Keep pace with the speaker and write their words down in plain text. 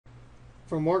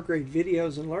For more great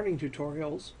videos and learning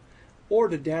tutorials, or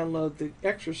to download the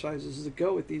exercises that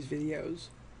go with these videos,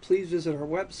 please visit our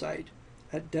website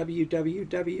at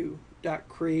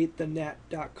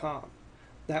www.createthenet.com.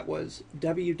 That was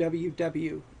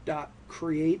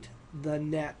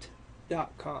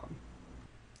www.createthenet.com.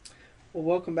 Well,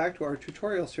 welcome back to our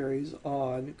tutorial series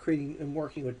on creating and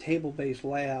working with table-based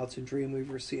layouts in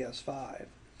Dreamweaver CS5.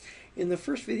 In the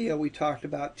first video, we talked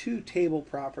about two table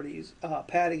properties,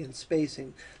 padding and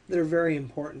spacing, that are very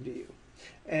important to you.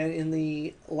 And in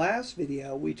the last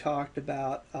video, we talked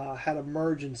about how to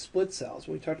merge and split cells.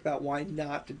 We talked about why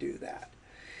not to do that.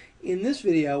 In this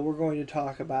video, we're going to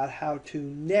talk about how to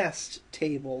nest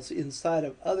tables inside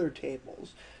of other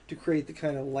tables to create the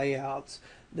kind of layouts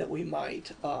that we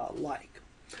might like.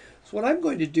 So what I'm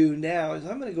going to do now is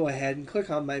I'm going to go ahead and click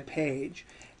on my page.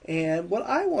 And what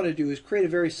I want to do is create a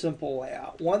very simple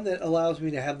layout, one that allows me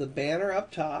to have the banner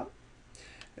up top,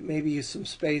 and maybe some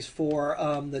space for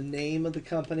the name of the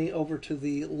company over to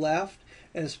the left,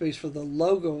 and a space for the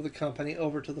logo of the company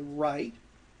over to the right.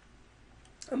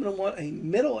 I'm going to want a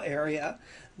middle area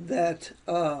that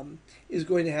is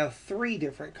going to have three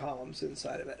different columns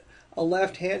inside of it. A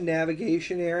left-hand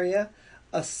navigation area,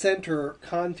 a center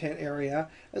content area,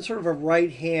 and sort of a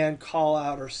right-hand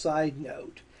call-out or side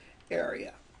note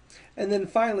area. And then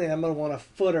finally, I'm going to want a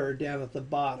footer down at the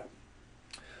bottom.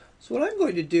 So what I'm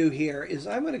going to do here is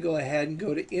I'm going to go ahead and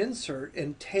go to Insert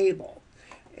and Table.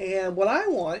 And what I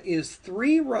want is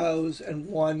 3 rows and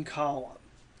 1 column.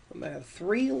 I'm going to have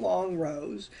 3 long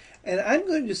rows. And I'm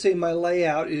going to say my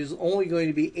layout is only going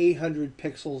to be 800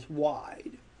 pixels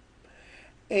wide.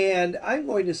 And I'm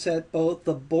going to set both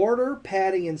the border,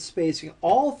 padding, and spacing,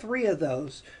 all 3 of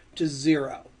those, to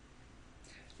 0.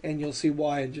 And you'll see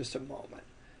why in just a moment.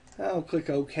 I'll click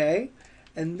OK,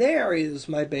 and there is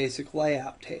my basic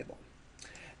layout table.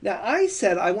 Now I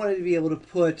said I wanted to be able to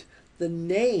put the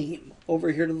name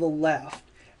over here to the left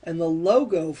and the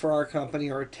logo for our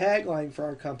company or a tagline for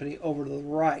our company over to the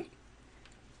right.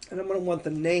 And I'm going to want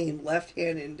the name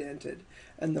left-hand indented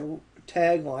and the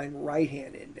tagline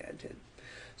right-hand indented.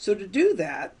 So to do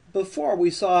that, before we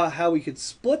saw how we could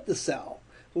split the cell,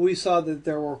 but we saw that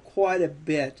there were quite a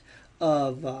bit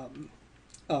of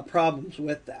problems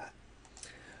with that.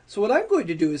 So what I'm going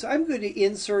to do is I'm going to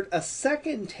insert a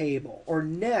second table or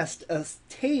nest a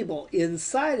table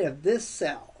inside of this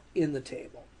cell in the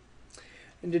table.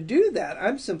 And to do that,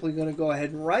 I'm simply going to go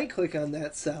ahead and right click on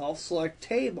that cell, select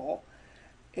table,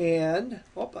 and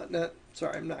I'm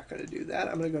not going to do that.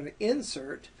 I'm going to go to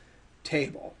Insert,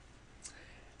 Table,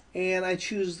 and I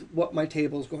choose what my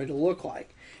table is going to look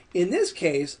like. In this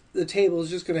case, the table is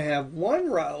just going to have 1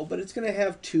 row, but it's going to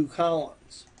have 2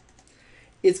 columns.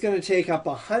 It's going to take up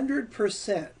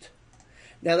 100%.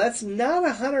 Now that's not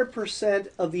 100%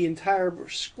 of the entire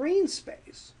screen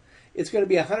space. It's going to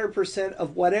be 100%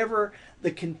 of whatever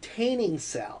the containing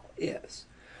cell is.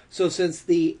 So since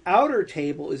the outer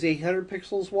table is 800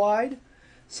 pixels wide,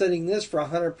 setting this for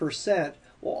 100%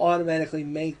 will automatically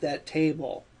make that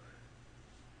table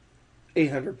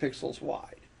 800 pixels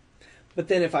wide. But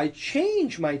then if I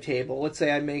change my table, let's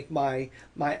say I make my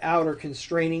outer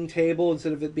constraining table,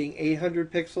 instead of it being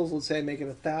 800 pixels, let's say I make it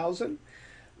 1,000,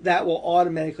 that will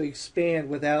automatically expand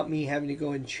without me having to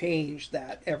go and change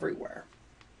that everywhere.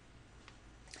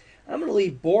 I'm going to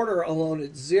leave border alone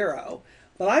at 0,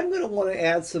 but I'm going to want to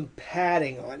add some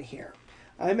padding on here.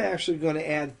 I'm actually going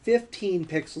to add 15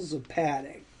 pixels of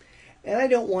padding, and I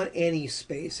don't want any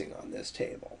spacing on this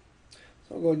table.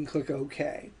 So I'll go ahead and click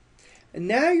OK. And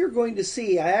now you're going to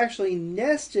see I actually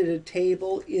nested a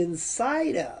table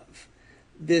inside of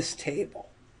this table.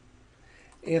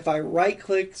 If I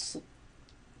right-click,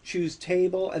 choose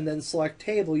Table, and then select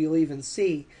Table, you'll even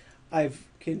see I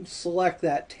can select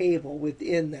that table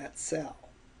within that cell.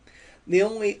 The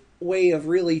only way of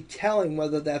really telling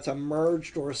whether that's a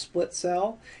merged or a split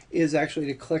cell is actually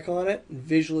to click on it. And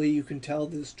visually, you can tell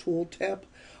this tooltip,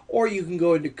 or you can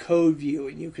go into Code View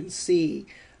and you can see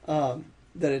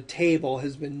that a table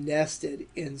has been nested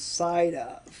inside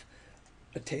of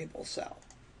a table cell.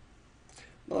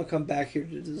 I'll come back here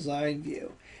to Design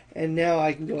View, and now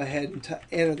I can go ahead and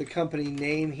enter the company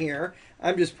name here.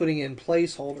 I'm just putting in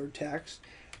placeholder text,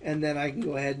 and then I can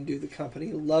go ahead and do the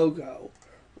company logo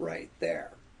right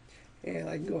there. And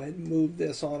I can go ahead and move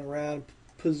this on around,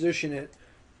 position it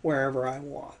wherever I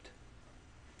want.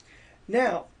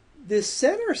 Now, this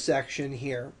center section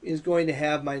here is going to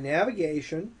have my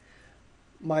navigation,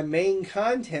 my main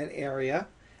content area,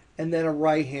 and then a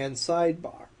right-hand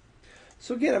sidebar.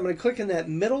 So again, I'm going to click in that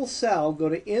middle cell, go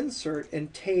to Insert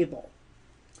and Table.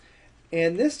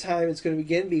 And this time it's going to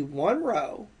again be 1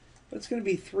 row, but it's going to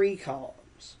be 3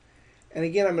 columns. And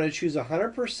again, I'm going to choose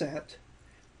 100%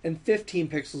 and 15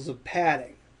 pixels of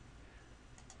padding.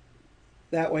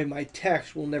 That way my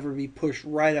text will never be pushed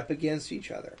right up against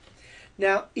each other.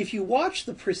 Now, if you watch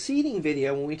the preceding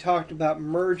video when we talked about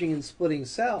merging and splitting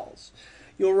cells,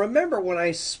 you'll remember when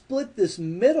I split this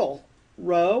middle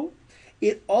row,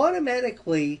 it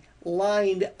automatically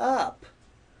lined up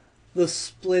the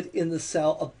split in the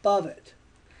cell above it.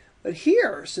 But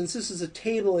here, since this is a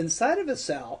table inside of a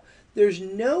cell, there's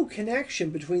no connection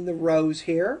between the rows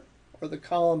here, or the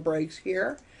column breaks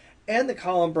here, and the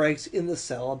column breaks in the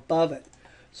cell above it.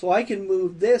 So I can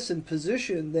move this and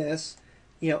position this,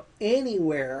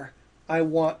 anywhere I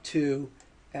want to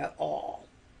at all,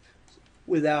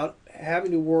 without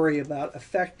having to worry about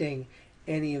affecting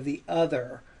any of the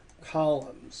other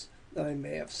columns that I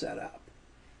may have set up.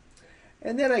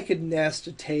 And then I could nest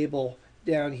a table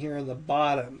down here on the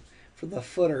bottom for the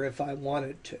footer if I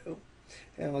wanted to.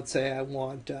 And let's say I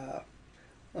want,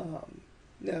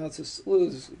 let's just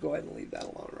go ahead and leave that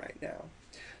alone right now.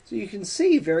 So you can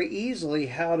see very easily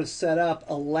how to set up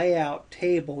a layout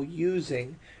table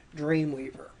using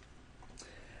Dreamweaver.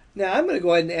 Now I'm going to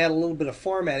go ahead and add a little bit of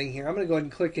formatting here. I'm going to go ahead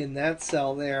and click in that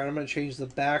cell there, and I'm going to change the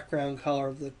background color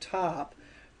of the top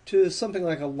to something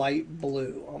like a light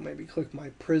blue. I'll maybe click my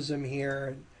prism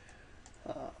here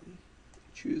and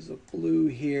choose a blue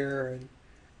here, and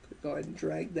go ahead and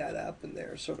drag that up, and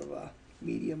there's sort of a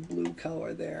medium blue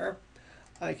color there.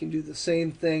 I can do the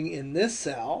same thing in this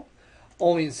cell,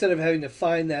 only instead of having to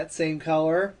find that same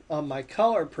color on my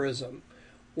color prism,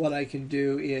 what I can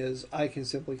do is I can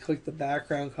simply click the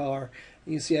background color.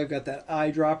 And you see I've got that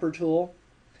eyedropper tool.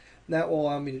 And that will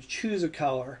allow me to choose a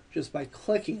color just by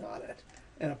clicking on it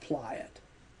and apply it.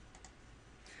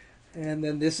 And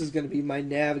then this is going to be my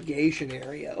navigation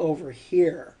area over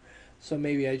here. So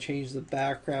maybe I change the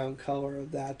background color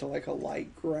of that to like a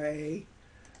light gray.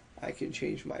 I can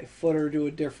change my footer to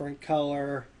a different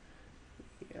color.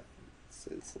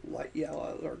 It's light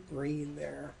yellow or green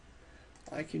there.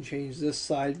 I can change this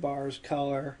sidebar's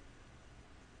color.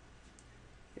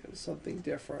 Something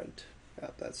different.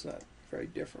 That's not very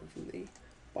different from the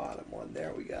bottom one.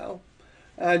 There we go.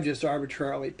 I'm just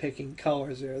arbitrarily picking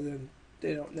colors there. Then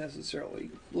they don't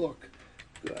necessarily look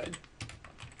good.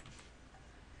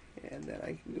 And then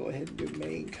I can go ahead and do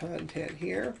main content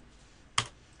here.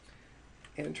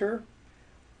 Enter.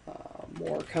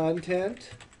 More content.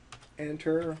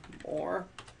 Enter. More.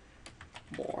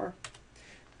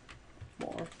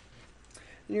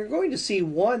 And you're going to see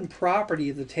one property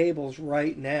of the tables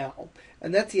right now,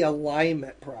 and that's the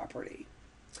alignment property.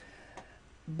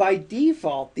 By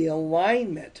default, the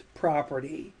alignment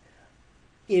property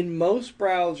in most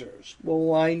browsers will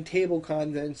align table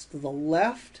contents to the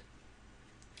left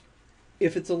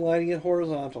if it's aligning it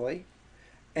horizontally,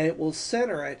 and it will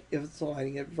center it if it's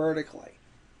aligning it vertically.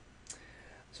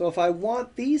 So if I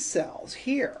want these cells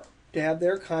here to have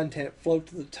their content float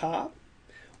to the top,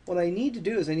 what I need to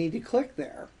do is I need to click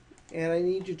there, and I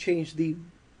need to change the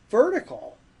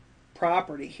vertical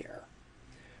property here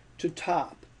to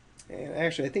top. And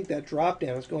actually, I think that drop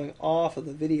down is going off of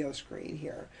the video screen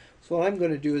here. So what I'm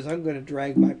going to do is I'm going to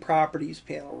drag my properties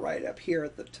panel right up here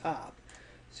at the top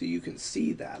so you can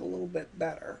see that a little bit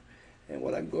better. And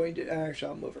what I'm going to, actually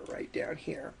I'll move it right down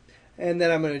here. And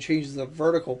then I'm going to change the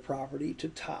vertical property to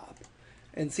top.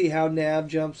 And see how nav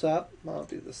jumps up? I'll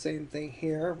do the same thing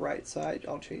here, right side.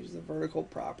 I'll change the vertical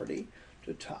property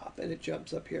to top, and it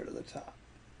jumps up here to the top.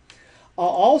 I'll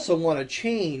also want to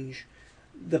change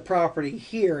the property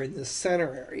here in the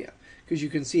center area, because you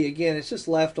can see again it's just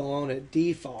left alone at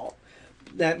default.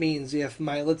 That means if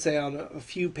let's say on a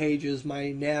few pages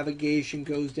my navigation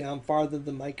goes down farther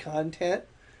than my content,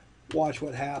 watch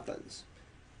what happens.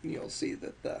 You'll see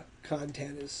that the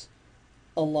content is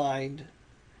aligned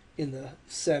in the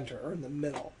center or in the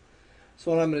middle. So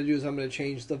what I'm going to do is I'm going to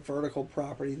change the vertical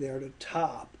property there to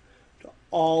top to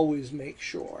always make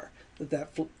sure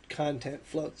that content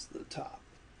floats to the top.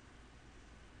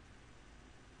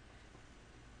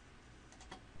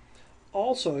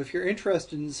 Also, if you're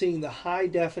interested in seeing the high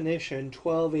definition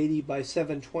 1280 by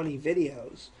 720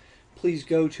 videos, please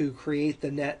go to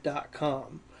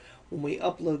createthenet.com. When we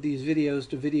upload these videos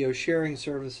to video sharing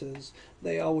services,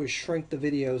 they always shrink the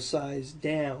video size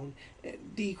down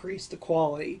and decrease the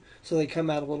quality, so they come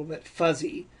out a little bit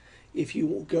fuzzy. If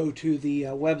you go to the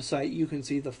website, you can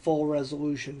see the full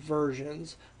resolution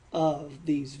versions of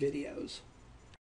these videos.